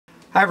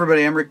Hi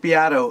everybody, I'm Rick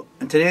Beato.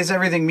 In today's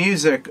Everything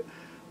Music,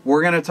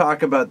 we're going to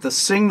talk about the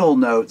single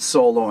note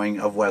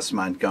soloing of Wes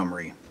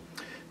Montgomery.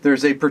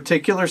 There's a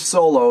particular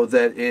solo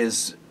that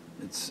is,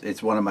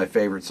 it's one of my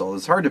favorite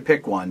solos. It's hard to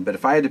pick one, but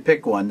if I had to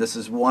pick one, this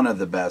is one of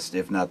the best,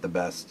 if not the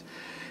best.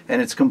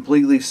 And it's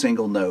completely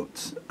single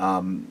notes.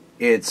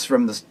 It's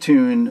from the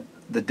tune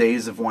The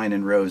Days of Wine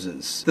and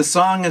Roses. The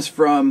song is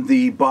from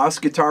the Boss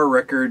Guitar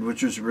record,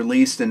 which was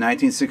released in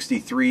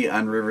 1963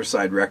 on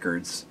Riverside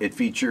Records. It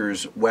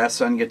features Wes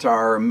on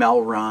guitar,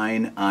 Mel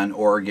Rhine on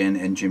organ,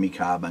 and Jimmy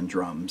Cobb on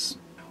drums.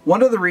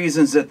 One of the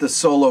reasons that the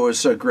solo is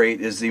so great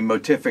is the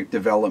motific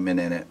development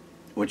in it,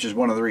 which is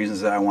one of the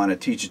reasons that I want to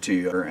teach it to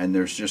you, and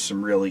there's just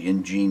some really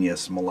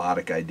ingenious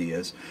melodic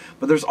ideas.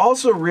 But there's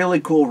also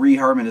really cool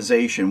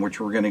reharmonization, which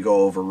we're going to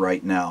go over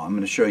right now. I'm going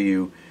to show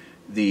you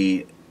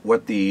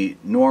what the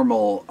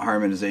normal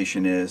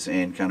harmonization is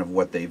and kind of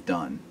what they've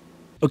done.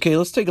 Okay,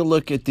 let's take a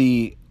look at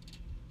the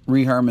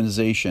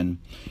reharmonization.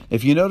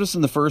 If you notice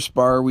in the first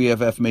bar we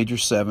have F major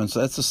 7,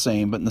 so that's the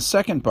same, but in the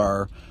second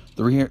bar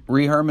the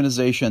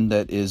reharmonization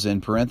that is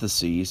in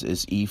parentheses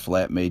is E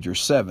flat major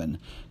 7.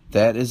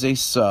 That is a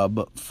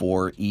sub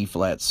for E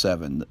flat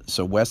 7.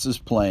 So Wes is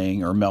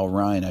playing, or Mel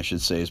Rhine I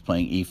should say, is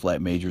playing E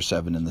flat major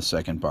 7 in the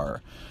second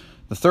bar.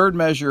 The third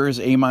measure is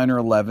A minor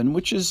 11,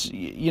 which is,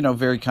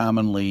 very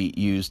commonly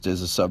used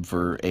as a sub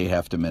for A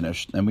half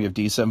diminished. And we have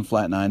D7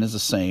 flat 9 is the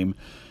same.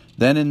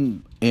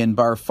 Then in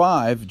bar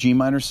 5, G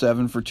minor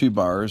 7 for 2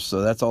 bars,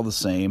 so that's all the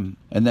same.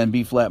 And then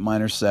B flat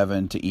minor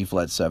 7 to E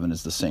flat 7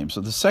 is the same.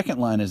 So the second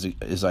line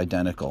is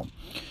identical.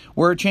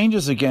 Where it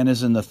changes again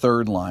is in the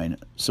third line.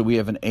 So we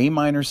have an A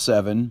minor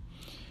 7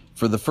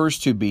 for the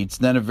first 2 beats,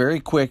 then a very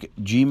quick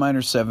G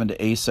minor 7 to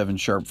A7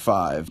 sharp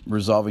 5,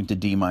 resolving to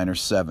D minor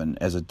 7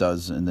 as it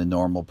does in the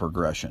normal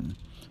progression.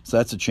 So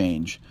that's a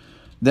change.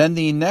 Then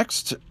the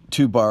next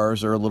 2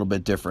 bars are a little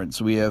bit different.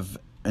 So we have,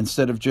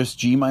 instead of just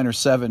G minor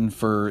 7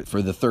 for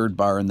the third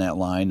bar in that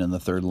line, and the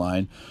third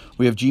line,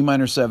 we have G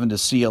minor 7 to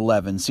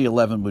C11.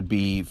 C11 would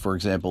be, for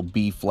example,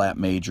 B flat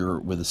major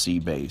with a C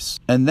bass.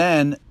 And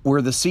then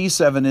where the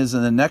C7 is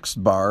in the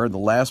next bar, the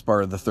last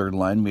bar of the third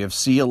line, we have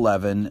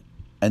C11,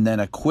 and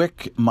then a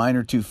quick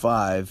minor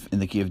 2-5 in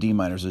the key of D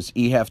minor, so it's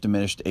E half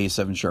diminished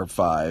A7 sharp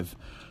 5,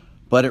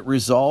 but it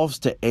resolves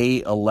to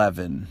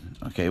A11,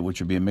 okay,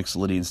 which would be a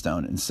Mixolydian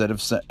down.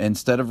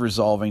 Instead of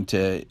resolving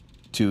to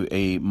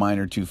a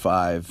minor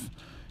 2-5,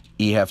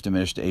 E half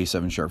diminished to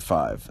A7 sharp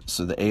 5.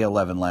 So the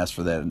A11 lasts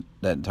for that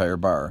entire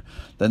bar.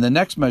 Then the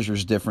next measure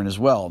is different as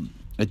well.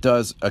 It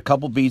does a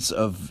couple beats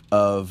of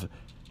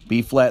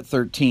B flat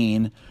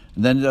 13,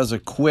 and then it does a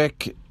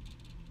quick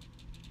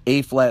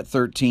A flat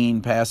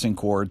 13 passing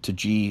chord to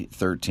G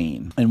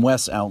 13. And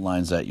Wes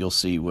outlines that. You'll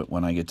see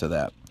when I get to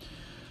that.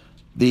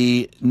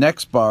 The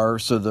next bar,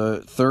 so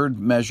the third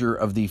measure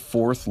of the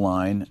fourth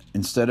line,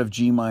 instead of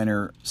G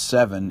minor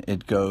 7,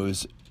 it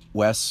goes,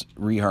 Wes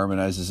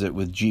reharmonizes it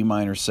with G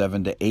minor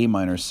 7 to A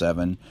minor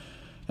 7.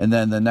 And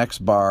then the next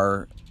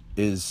bar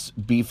is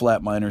B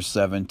flat minor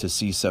 7 to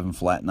C7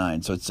 flat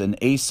 9. So it's an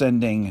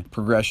ascending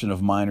progression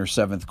of minor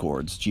 7th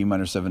chords. G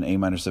minor 7, A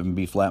minor 7,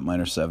 B flat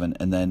minor 7,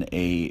 and then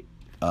a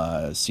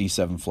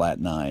C7 flat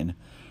 9,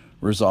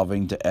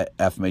 resolving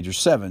to F major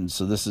 7.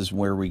 So this is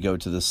where we go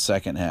to the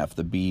second half,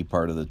 the B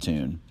part of the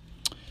tune.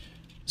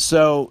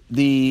 So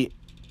the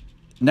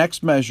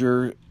next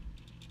measure,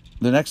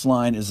 the next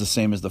line is the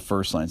same as the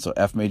first line. So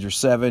F major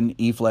 7,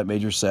 E flat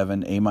major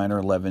 7, A minor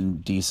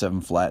 11,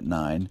 D7 flat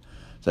 9.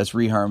 So that's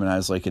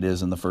reharmonized like it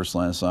is in the first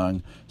line of the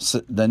song.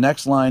 So the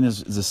next line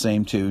is the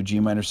same too, G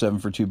minor 7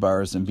 for 2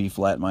 bars, and B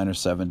flat minor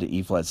 7 to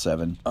E flat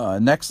 7.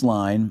 Next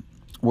line,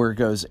 where it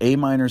goes A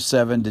minor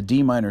 7 to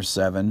D minor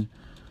 7,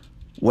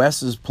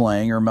 Wes is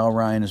playing, or Mel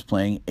Rhine is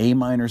playing A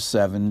minor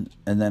 7,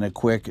 and then a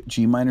quick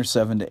G minor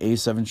 7 to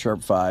A7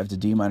 sharp 5 to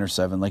D minor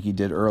 7 like he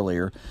did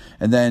earlier,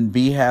 and then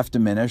B half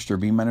diminished, or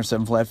B minor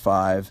 7 flat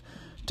 5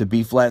 to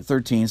B flat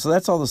 13, so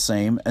that's all the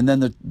same. And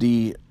then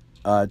the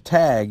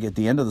tag at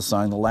the end of the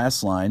song, the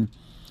last line,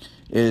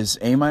 is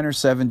A minor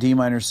 7, D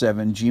minor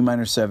 7, G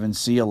minor 7,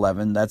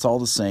 C11, that's all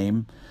the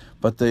same.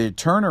 But the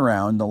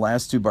turnaround, the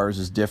last 2 bars,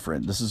 is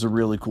different. This is a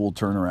really cool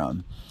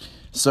turnaround.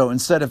 So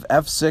instead of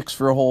F6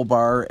 for a whole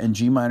bar and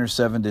G minor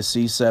 7 to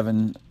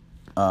C7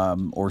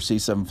 or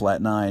C7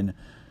 flat 9,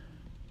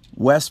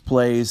 Wes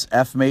plays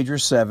F major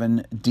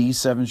 7,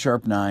 D7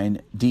 sharp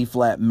 9, D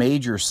flat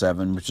major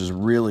 7, which is a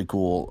really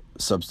cool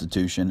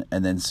substitution,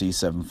 and then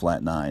C7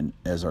 flat 9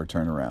 as our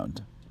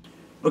turnaround.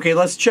 Okay,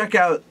 let's check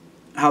out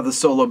how the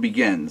solo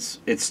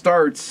begins. It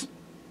starts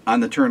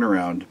on the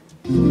turnaround.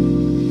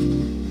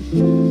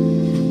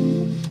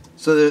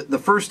 So the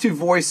first 2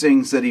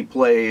 voicings that he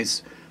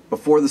plays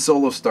before the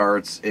solo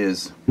starts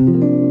is,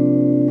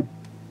 so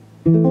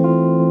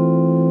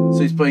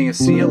he's playing a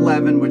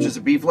C11, which is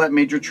a B flat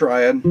major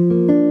triad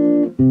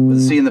with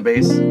a C in the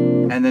bass,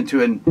 and then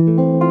to an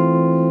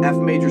F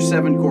major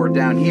 7 chord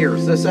down here.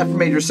 So this F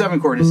major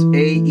 7 chord is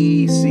A,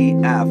 E, C,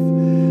 F.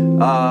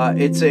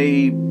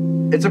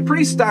 It's a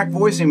pretty stock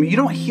voicing, but you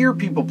don't hear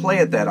people play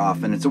it that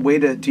often. It's a way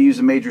to use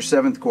a major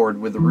 7th chord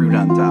with a root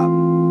on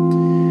top.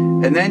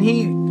 And then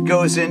he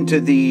goes into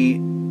the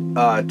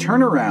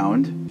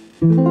turnaround.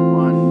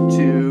 1,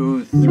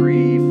 2,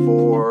 3,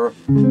 4.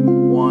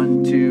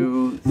 1,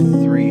 2,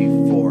 3,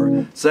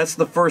 4. So that's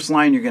the first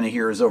line you're going to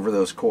hear is over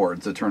those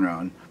chords, the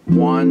turnaround.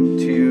 1,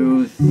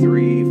 2,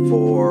 3,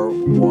 4.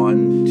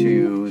 1,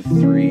 2,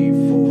 3,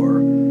 4.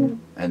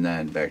 And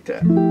then back to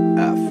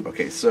F.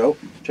 Okay, so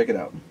check it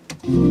out.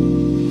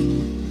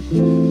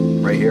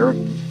 Right here.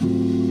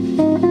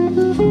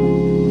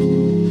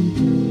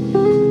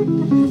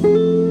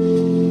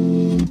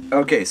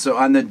 Okay, so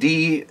on the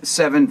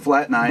D7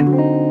 flat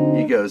 9,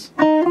 he goes.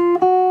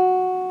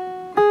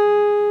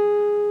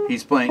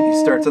 He's playing, he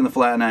starts on the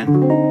flat 9.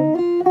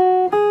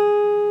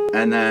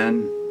 And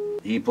then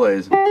he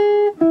plays.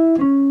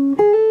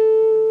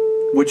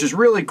 Which is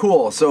really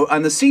cool. So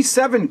on the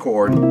C7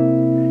 chord,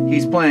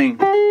 he's playing.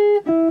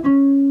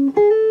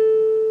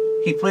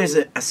 He plays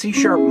a C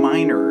sharp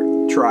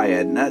minor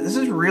triad. Now, this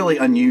is really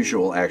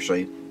unusual,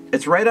 actually.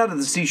 It's right out of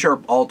the C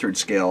sharp altered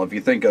scale. If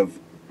you think of,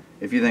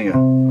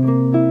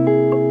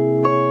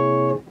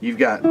 you've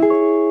got,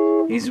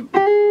 then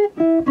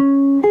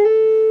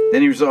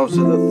he resolves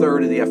to the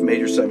third of the F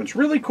major 7. It's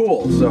really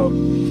cool. So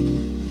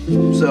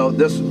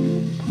this.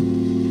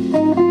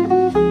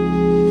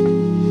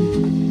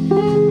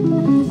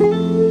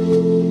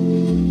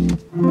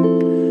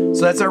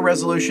 So that's our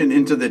resolution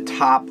into the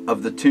top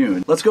of the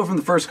tune. Let's go from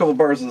the first couple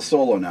bars of the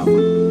solo now.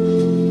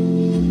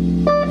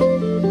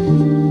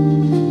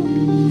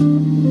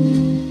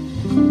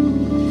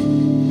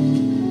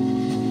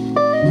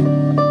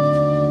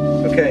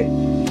 Okay,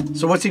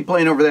 so what's he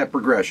playing over that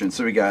progression?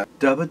 So we got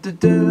da ba da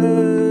da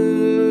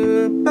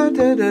ba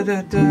da da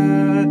da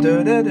da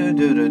da da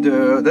da da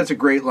da. That's a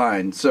great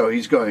line. So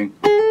he's going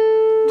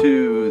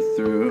 2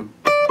 through.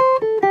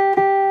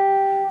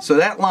 So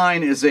that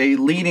line is a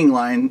leading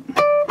line.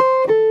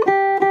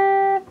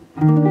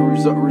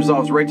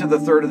 Resolves right to the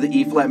third of the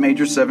E flat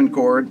major 7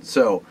 chord.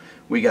 So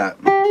we got.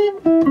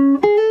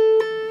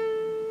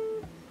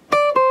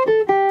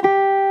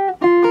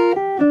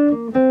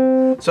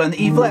 So on the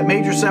E flat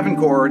major 7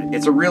 chord,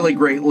 it's a really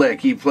great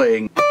lick. He's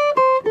playing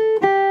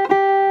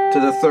to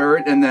the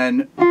third, and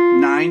then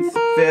 9th,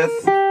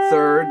 5th,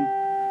 3rd,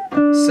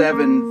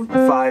 7,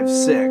 5,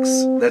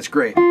 6. That's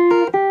great.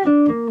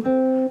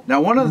 Now,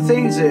 one of the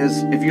things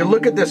is, if you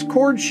look at this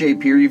chord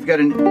shape here, you've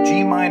got a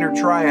G minor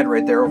triad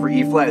right there over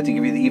E flat to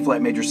give you the E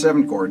flat major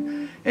 7 chord,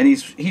 and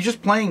he's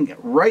just playing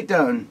right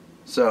down.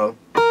 So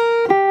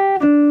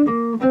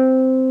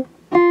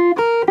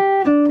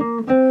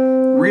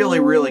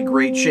really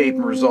great shape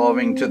and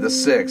resolving to the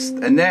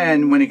 6th, and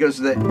then when he goes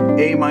to the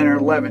A minor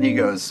 11, he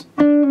goes,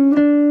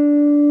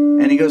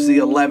 and he goes to the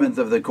 11th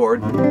of the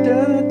chord,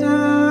 da,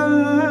 da,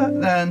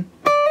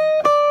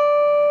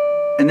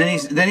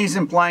 then he's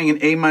implying an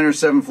A minor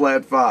 7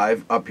 flat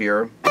 5 up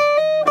here.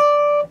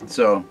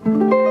 So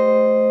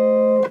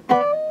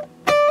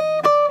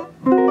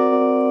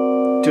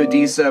to a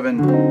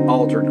D7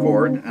 altered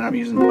chord, and I'm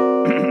using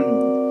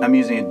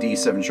a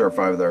D7 sharp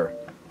 5 there.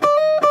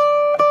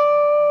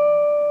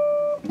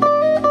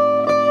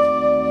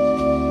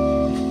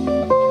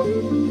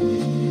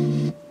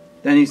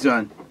 Then he's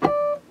done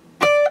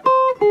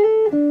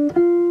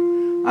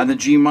on the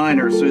G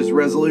minor, so his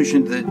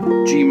resolution to the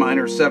G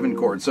minor 7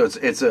 chord. So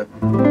it's a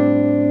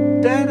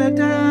da da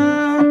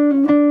da,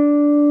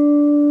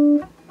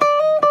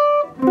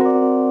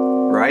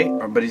 right?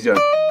 But he's done,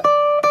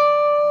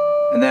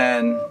 and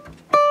then,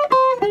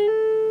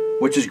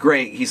 which is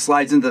great, he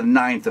slides into the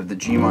 9th of the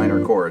G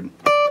minor chord.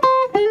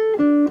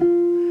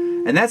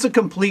 And that's a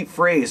complete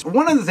phrase.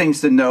 One of the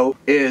things to note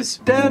is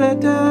da da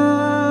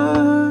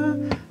da,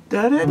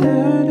 da da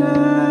da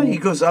da. He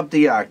goes up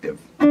the octave.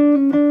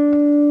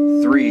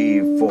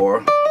 3,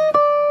 4.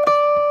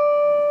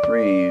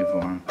 3,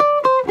 4.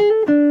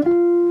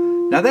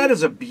 Now that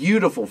is a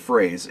beautiful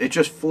phrase. It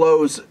just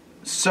flows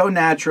so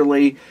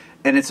naturally,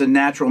 and it's a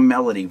natural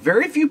melody.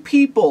 Very few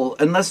people,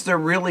 unless they're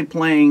really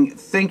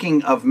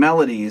thinking of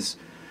melodies,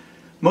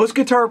 most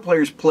guitar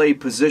players play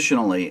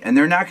positionally, and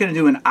they're not going to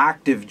do an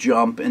octave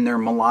jump in their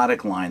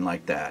melodic line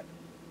like that.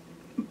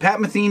 Pat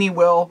Metheny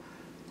will,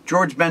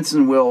 George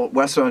Benson will,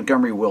 Wes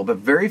Montgomery will, but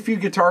very few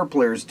guitar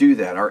players do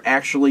that, are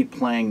actually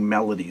playing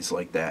melodies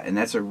like that, and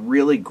that's a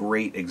really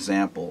great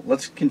example.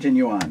 Let's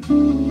continue on.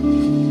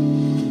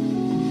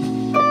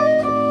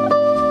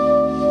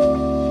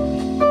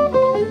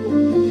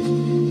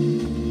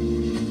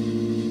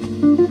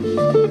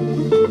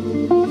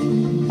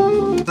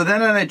 So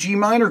then on a G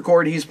minor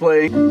chord, he's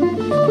playing.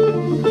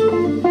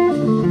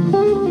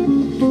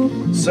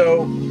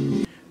 So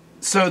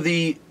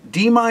the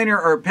D minor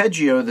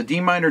arpeggio, the D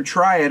minor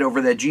triad over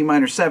that G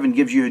minor 7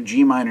 gives you a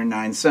G minor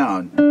 9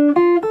 sound.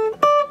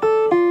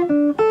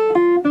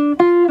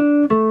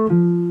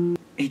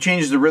 He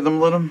changes the rhythm a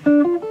little.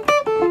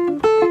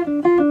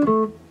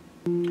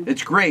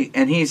 It's great,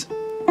 and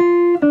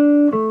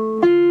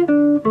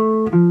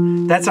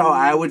that's how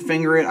I would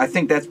finger it. I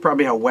think that's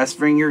probably how Wes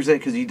fingers it,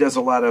 because he does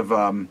a lot of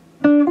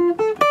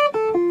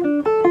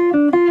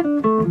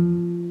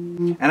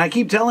and I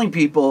keep telling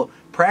people,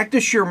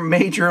 practice your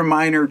major and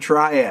minor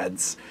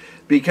triads.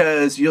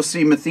 because you'll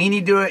see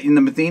Metheny do it in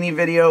the Metheny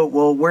video.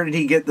 Well, where did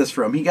he get this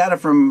from? He got it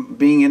from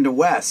being into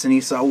Wes, and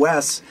he saw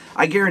Wes.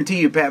 I guarantee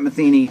you Pat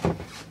Metheny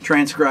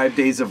transcribed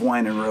Days of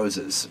Wine and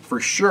Roses for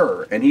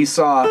sure, and he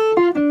saw,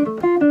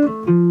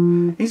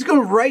 he's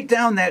going right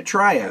down that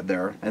triad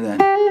there, and then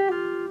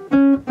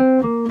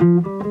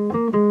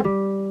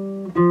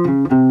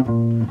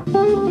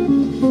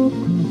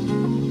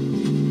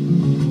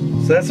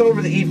so that's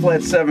over the E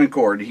flat 7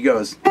 chord. He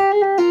goes,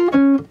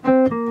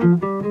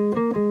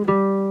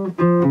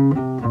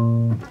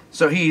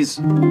 so he's,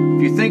 if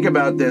you think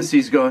about this,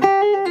 he's going,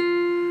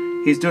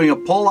 he's doing a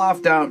pull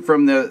off down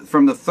from the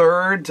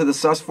 3rd to the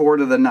sus4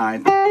 to the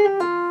 9th.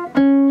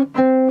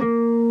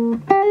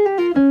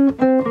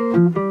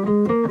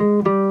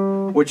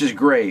 Which is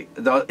great.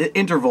 The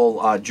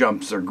interval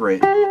jumps are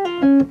great.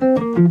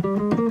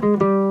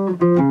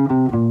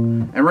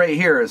 And right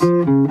here is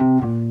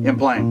him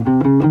playing.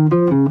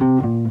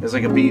 It's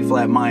like a B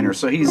flat minor.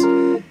 So he's,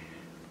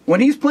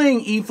 when he's playing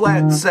E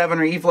flat 7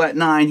 or E flat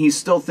 9, he's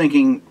still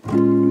thinking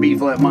B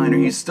flat minor.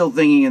 He's still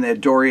thinking in that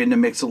Dorian to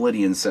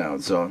Mixolydian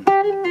sound. So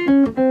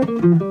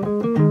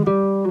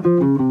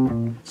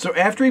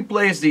after he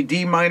plays the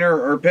D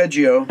minor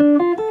arpeggio,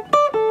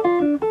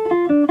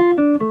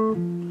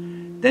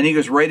 then he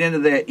goes right into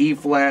that E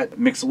flat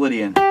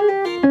Mixolydian.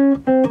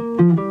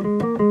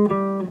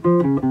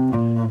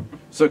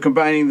 So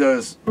combining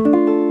those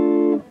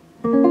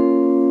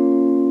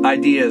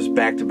ideas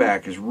back to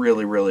back is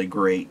really, really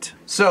great.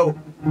 So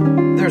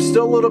there's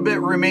still a little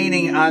bit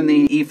remaining on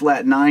the E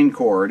flat 9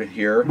 chord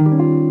here,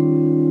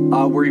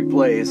 where he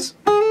plays,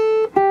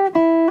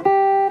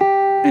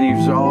 and he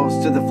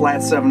resolves to the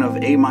flat 7 of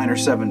A minor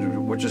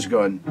 7, which is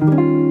going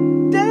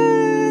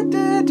da,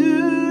 da, da,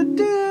 da,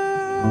 da.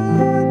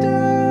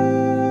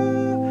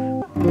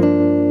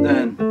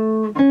 Then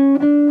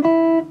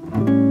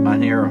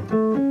on here,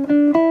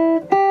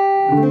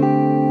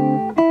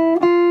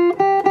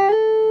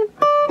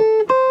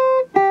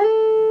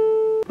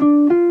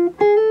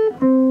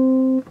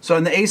 so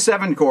in the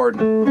A7 chord,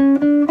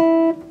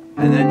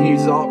 and then he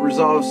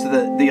resolves to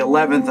the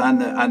 11th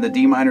on the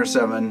D minor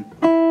 7.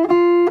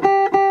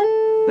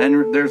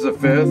 Then there's a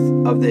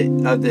 5th of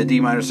the D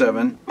minor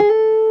 7.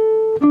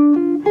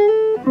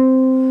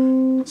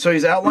 So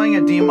he's outlining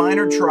a D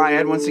minor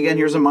triad. Once again,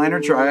 here's a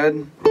minor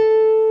triad,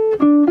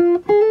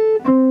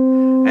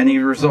 and he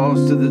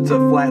resolves to the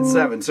flat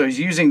 7. So he's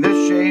using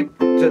this shape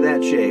to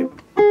that shape.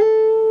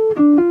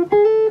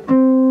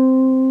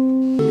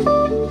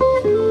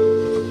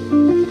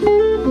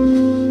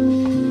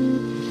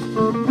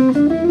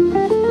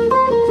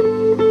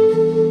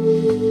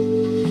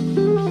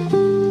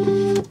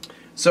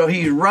 So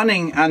he's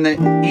running on the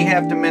E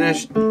half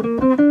diminished,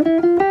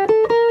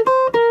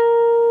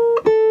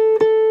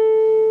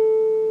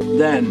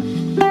 then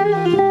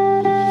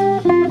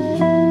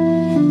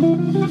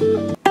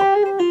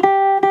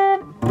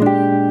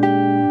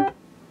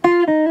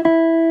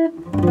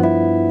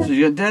so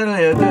you go da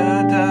da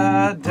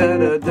da da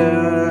da da,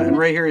 and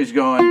right here he's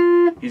going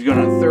on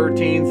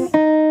 13th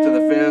to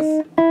the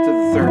 5th to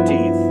the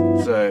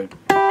 13th.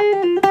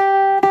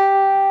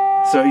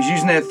 So he's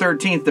using that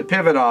 13th to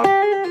pivot off.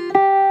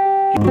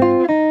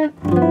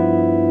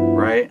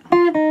 Right?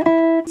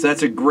 So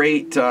that's a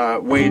great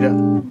way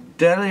to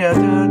da da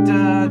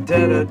da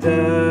da da.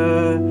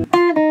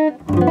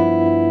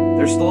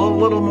 There's still a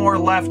little more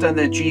left on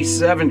that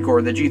G7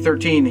 chord, the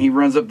G13. He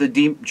runs up the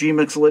G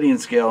Mixolydian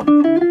scale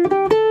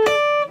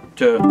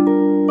to,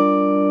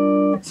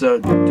 so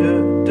da,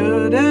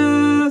 da,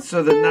 da,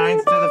 so the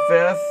 9th to the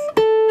 5th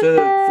to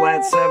the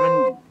flat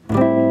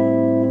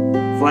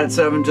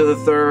 7 to the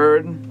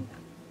 3rd,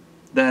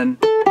 then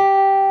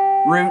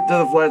root to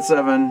the flat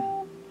 7,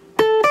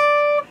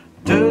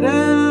 da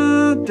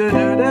da da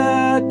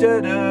da da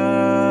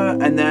da,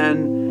 and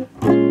then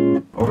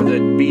over the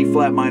B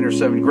flat minor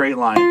 7. Great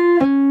line.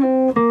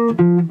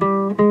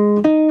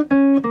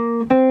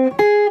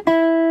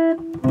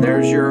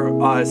 There's your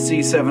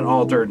C7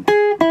 altered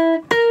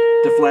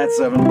to flat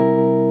 7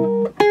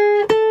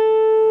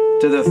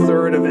 to the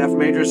 3rd of F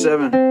major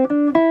 7.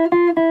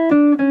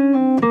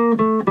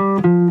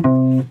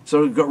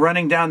 So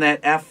running down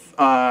that F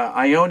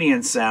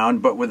Ionian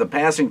sound, but with a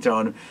passing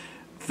tone,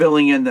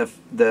 filling in the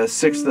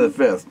 6th to the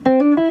 5th.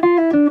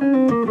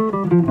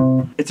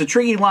 It's a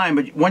tricky line,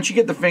 but once you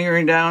get the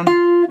fingering down,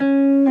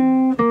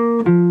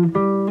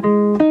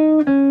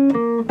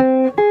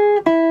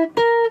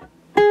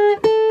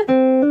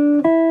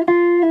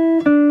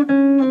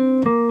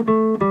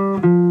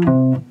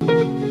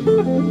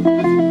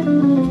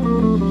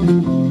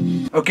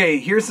 okay,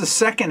 here's the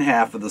second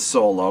half of the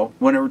solo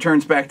when it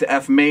returns back to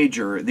F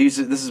major. This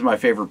is my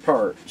favorite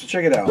part. So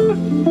check it out.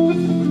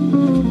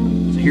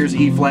 So here's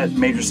E flat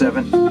major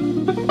 7.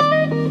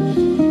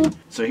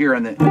 So here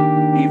on the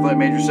E flat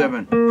major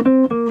 7.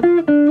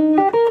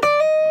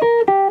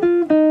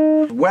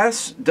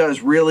 Wes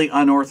does really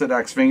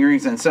unorthodox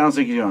fingerings, and it sounds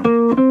like he's going.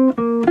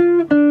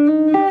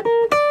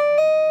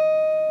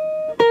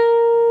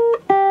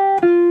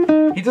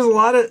 He does a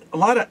lot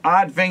of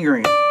odd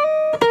fingering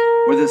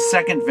with his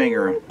second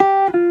finger.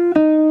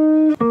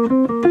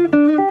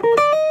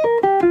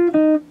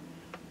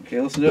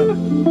 Listen to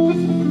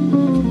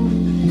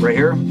it. Right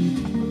here.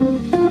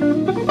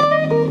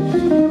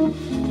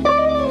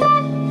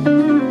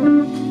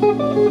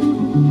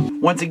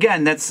 Once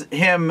again, that's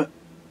him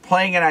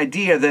playing an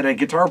idea that a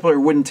guitar player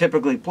wouldn't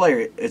typically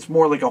play. It's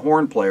more like a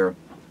horn player.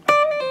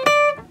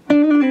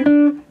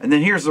 And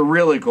then here's the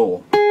really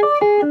cool.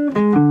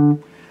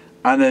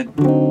 On the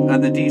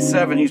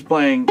D7, he's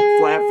playing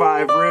flat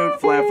 5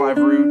 root, flat 5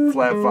 root,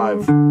 flat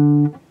 5.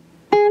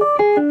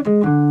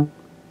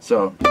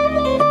 So.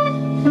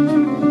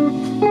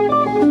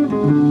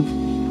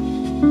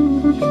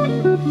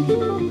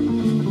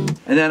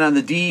 And then on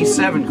the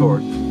D7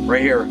 chord,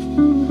 right here,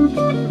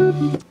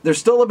 there's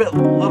still a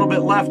little bit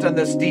left on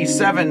this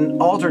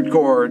D7 altered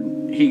chord.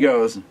 He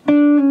goes.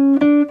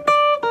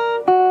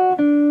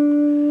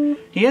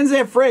 He ends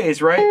that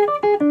phrase, right?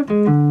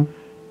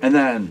 And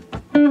then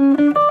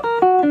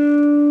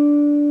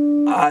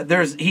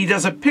he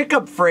does a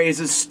pickup phrase.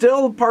 It's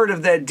still part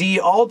of that D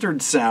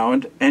altered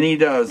sound, and he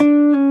does.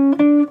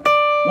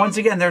 Once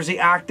again, there's the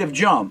octave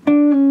jump.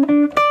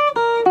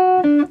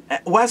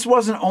 Wes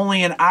wasn't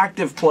only an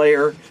octave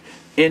player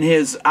in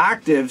his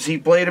octaves, he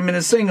played them in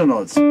his single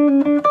notes.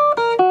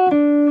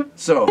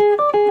 So,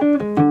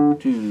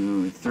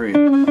 2, 3.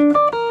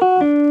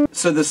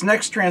 So this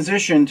next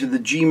transition to the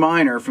G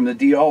minor from the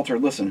D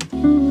altered, listen.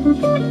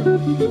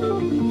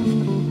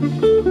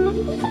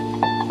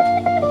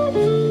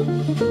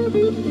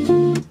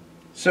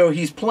 So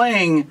he's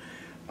playing,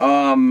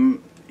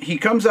 he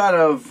comes out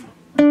of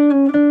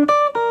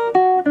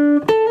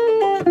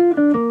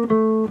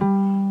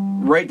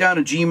right down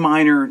to G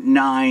minor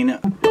 9.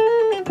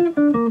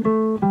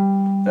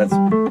 That's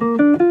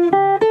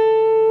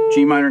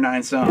G minor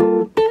 9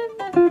 sound.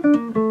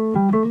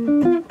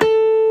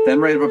 Then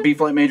right up a B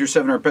flat major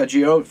 7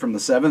 arpeggio from the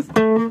 7th.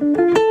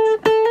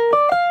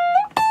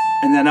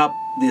 And then up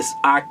this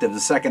octave, the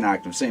second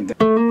octave, same thing.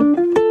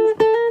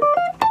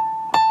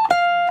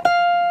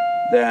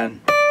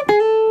 Then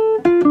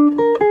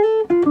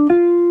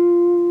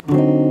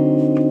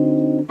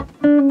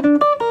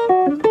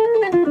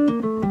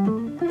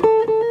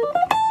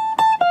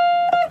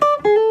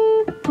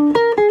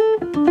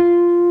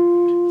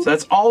so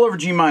that's all over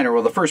G minor.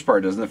 Well, the first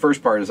part does, and the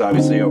first part is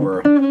obviously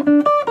over.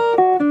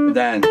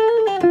 Then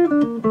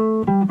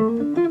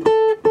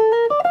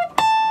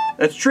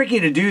that's tricky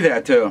to do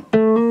that too.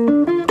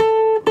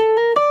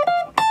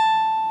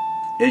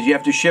 Is you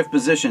have to shift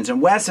positions.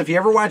 And Wes, if you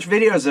ever watch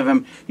videos of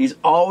him, he's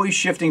always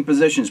shifting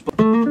positions.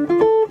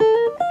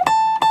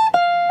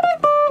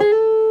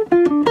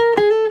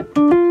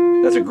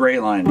 That's a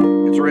great line.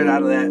 It's right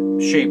out of that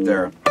shape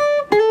there.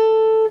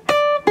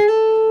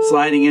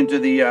 Sliding into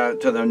the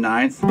to the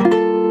 9th.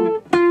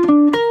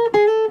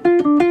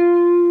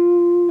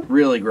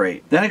 Really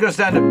great. Then it goes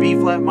down to B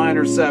flat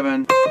minor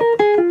 7.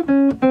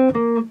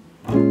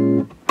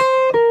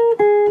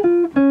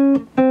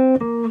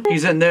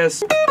 He's in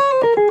this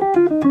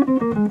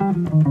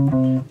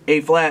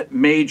A flat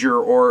major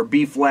or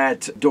B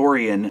flat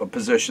Dorian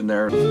position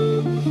there.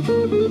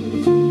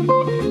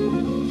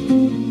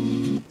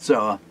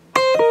 So,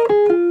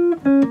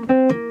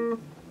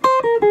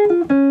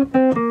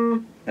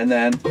 and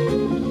then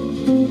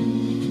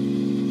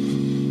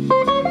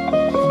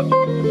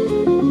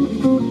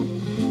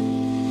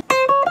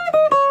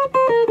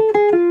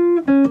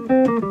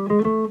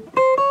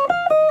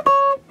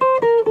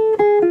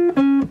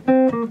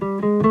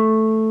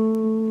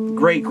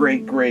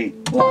great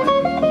line.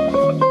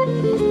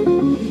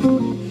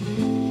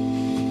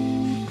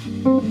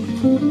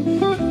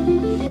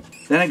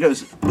 Then it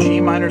goes G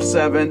minor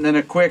 7, then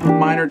a quick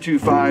minor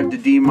 2/5 to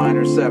D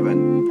minor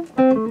 7.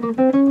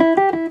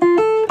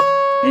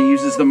 And he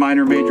uses the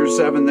minor major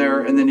 7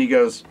 there, and then he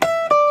goes.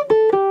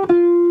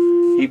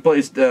 He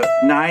plays the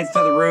 9th to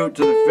the root,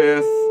 to the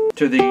 5th,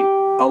 to the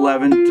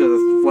 11th, to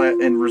the flat,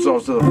 and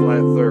resolves to the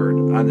flat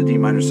 3rd on the D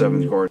minor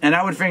 7th chord. And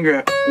I would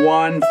finger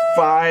 1,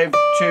 5,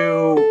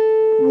 2,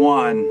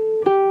 1,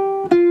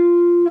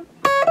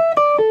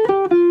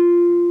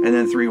 and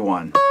then 3,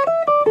 1.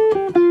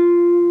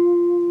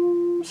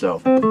 So,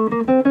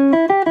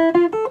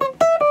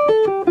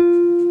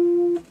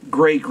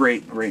 great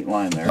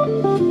line there.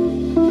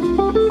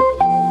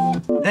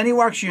 Then he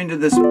walks you into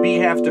this B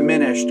half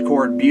diminished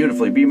chord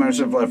beautifully, B minor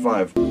 7 flat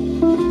 5.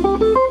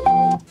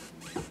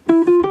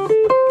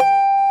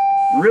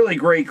 Really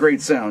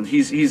great sound.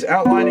 He's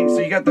outlining, so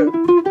you got the.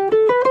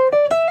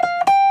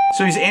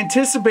 So he's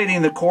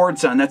anticipating the chord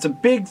sound. That's a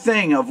big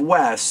thing of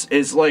Wes,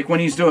 is like when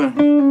he's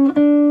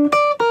doing.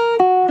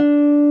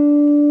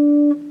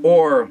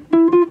 Or.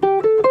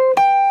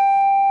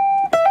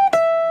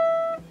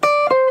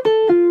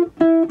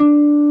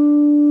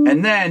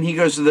 And then he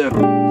goes to the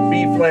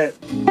B flat.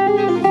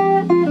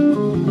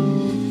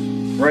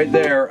 Right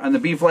there on the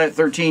B flat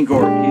 13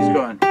 chord. He's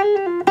going.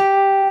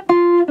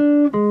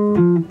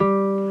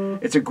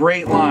 It's a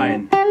great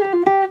line.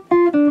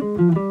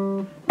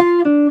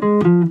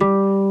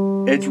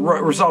 It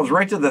resolves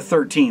right to the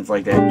 13th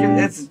like that.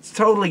 It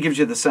totally gives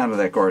you the sound of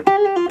that chord.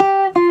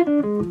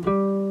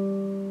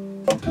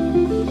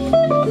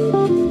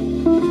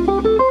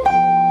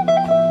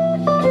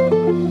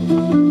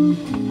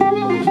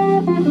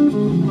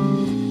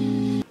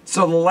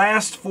 the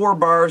last 4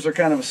 bars are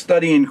kind of a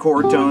study in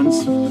chord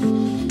tones.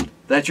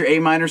 That's your A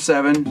minor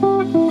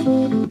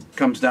 7.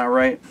 Comes down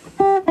right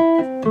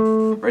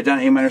down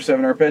A minor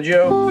 7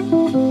 arpeggio.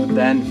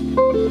 Then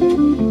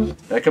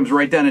that comes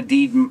right down to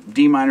D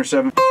minor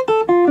 7.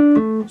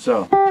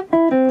 So,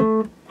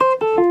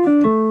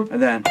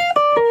 and then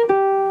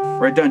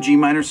right down G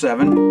minor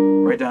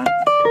 7. Right down.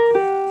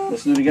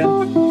 Listen to it again.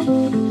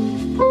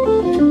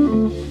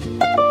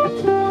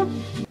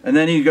 And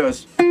then he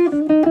goes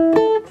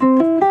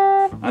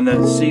on the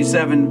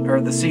C7 or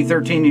the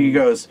C13. He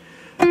goes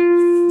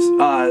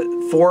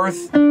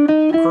 4th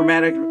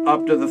chromatic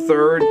up to the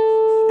 3rd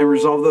and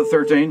resolve the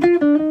 13.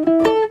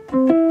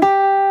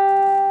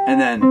 And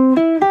then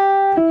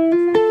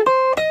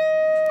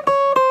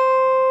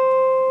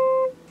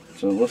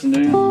so listen to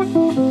it.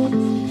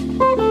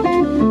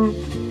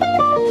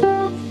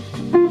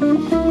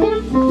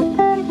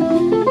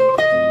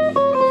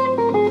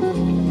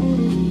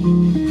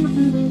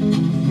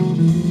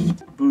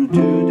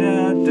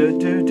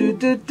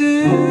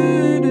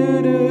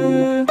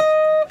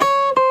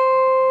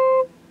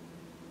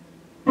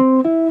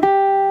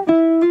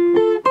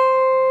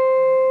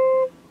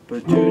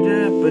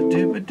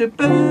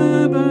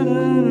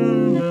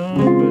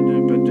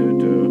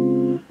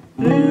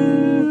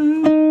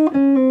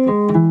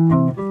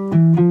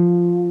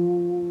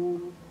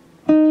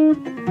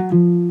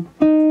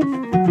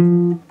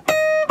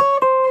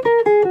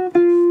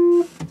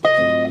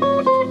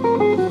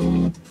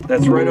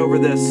 That's right over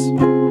this.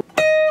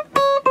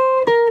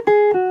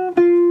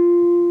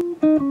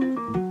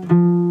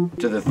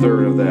 To the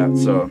 3rd of that,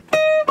 so.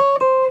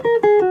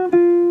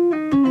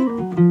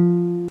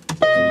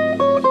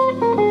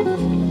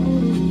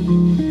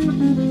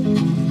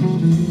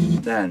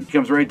 Then it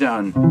comes right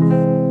down.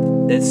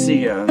 It's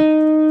C,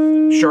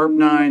 sharp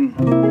 9,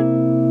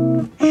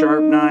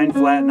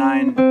 flat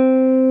 9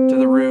 to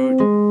the root,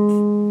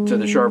 to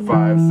the sharp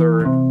 5,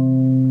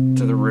 3rd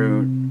to the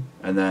root,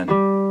 and then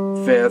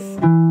 5th.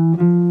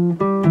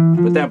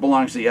 But that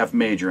belongs to the F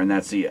major, and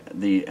that's the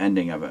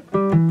ending of it.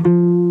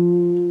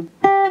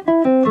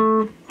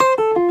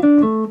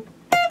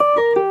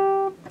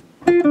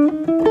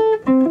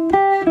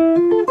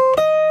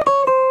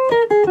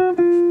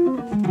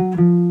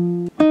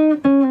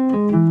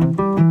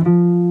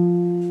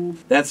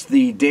 That's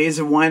the Days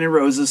of Wine and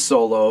Roses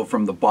solo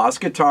from the Boss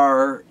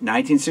Guitar,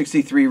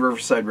 1963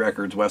 Riverside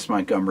Records, Wes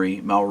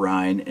Montgomery, Mel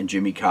Ryan, and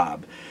Jimmy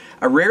Cobb.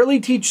 I rarely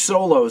teach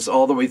solos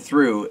all the way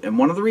through, and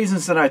one of the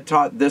reasons that I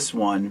taught this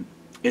one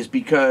is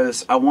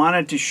because I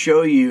wanted to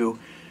show you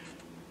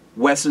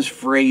Wes's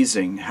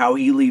phrasing, how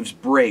he leaves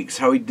breaks,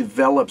 how he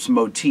develops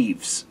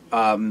motifs,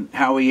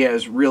 how he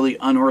has really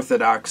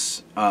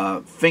unorthodox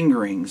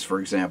fingerings, for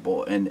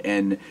example,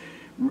 and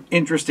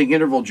interesting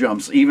interval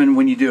jumps, even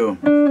when you do.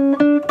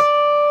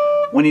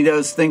 When he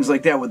does things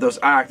like that with those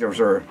octaves,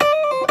 or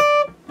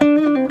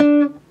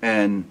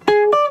and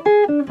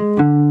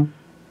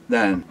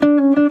then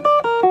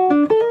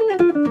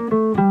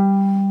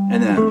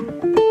and then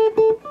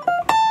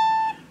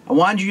I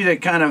wanted you to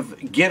kind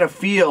of get a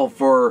feel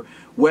for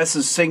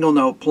Wes's single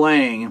note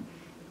playing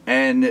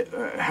and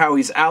how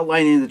he's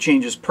outlining the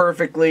changes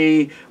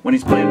perfectly when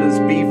he's playing this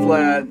B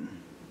flat,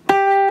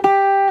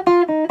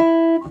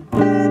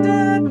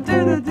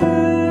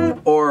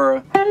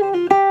 or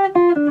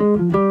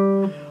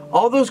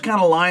all those kind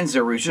of lines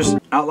there where he's just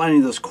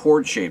outlining those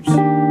chord shapes.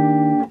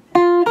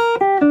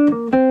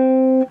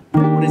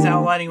 When he's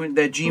outlining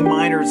that G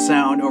minor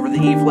sound over the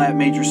E flat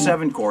major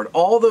 7 chord,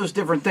 all those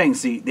different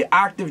things, the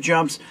octave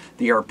jumps,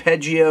 the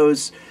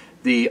arpeggios,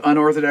 the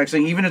unorthodox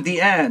thing, even at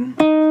the end,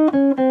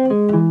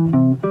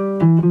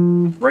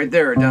 right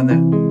there down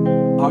that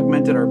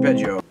augmented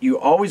arpeggio. You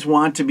always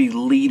want to be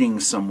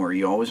leading somewhere.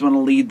 You always want to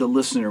lead the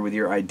listener with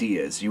your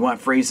ideas. You want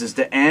phrases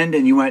to end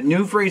and you want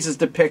new phrases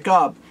to pick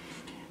up.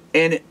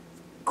 And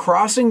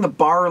crossing the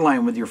bar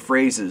line with your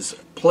phrases,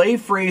 play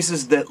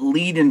phrases that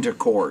lead into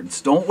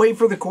chords. Don't wait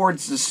for the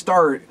chords to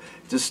start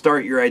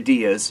your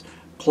ideas.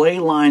 Play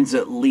lines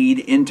that lead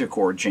into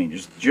chord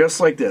changes, just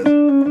like this.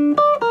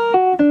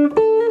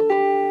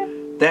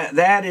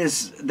 That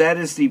is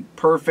the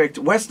perfect.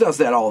 Wes does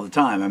that all the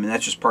time. I mean,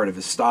 that's just part of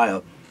his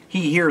style.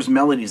 He hears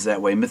melodies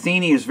that way.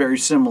 Metheny is very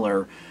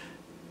similar.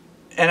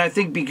 And I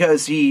think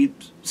because he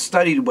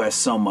studied Wes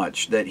so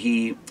much that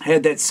he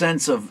had that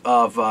sense of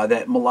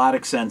that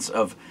melodic sense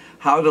of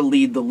how to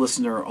lead the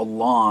listener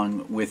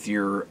along with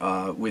your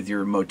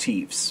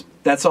motifs.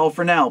 That's all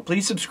for now.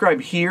 Please subscribe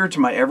here to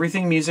my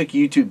Everything Music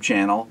YouTube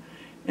channel.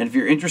 And if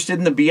you're interested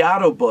in the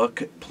Beato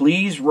book,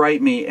 please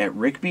write me at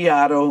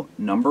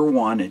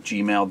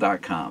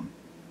rickbeato1@gmail.com.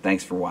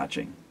 Thanks for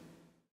watching.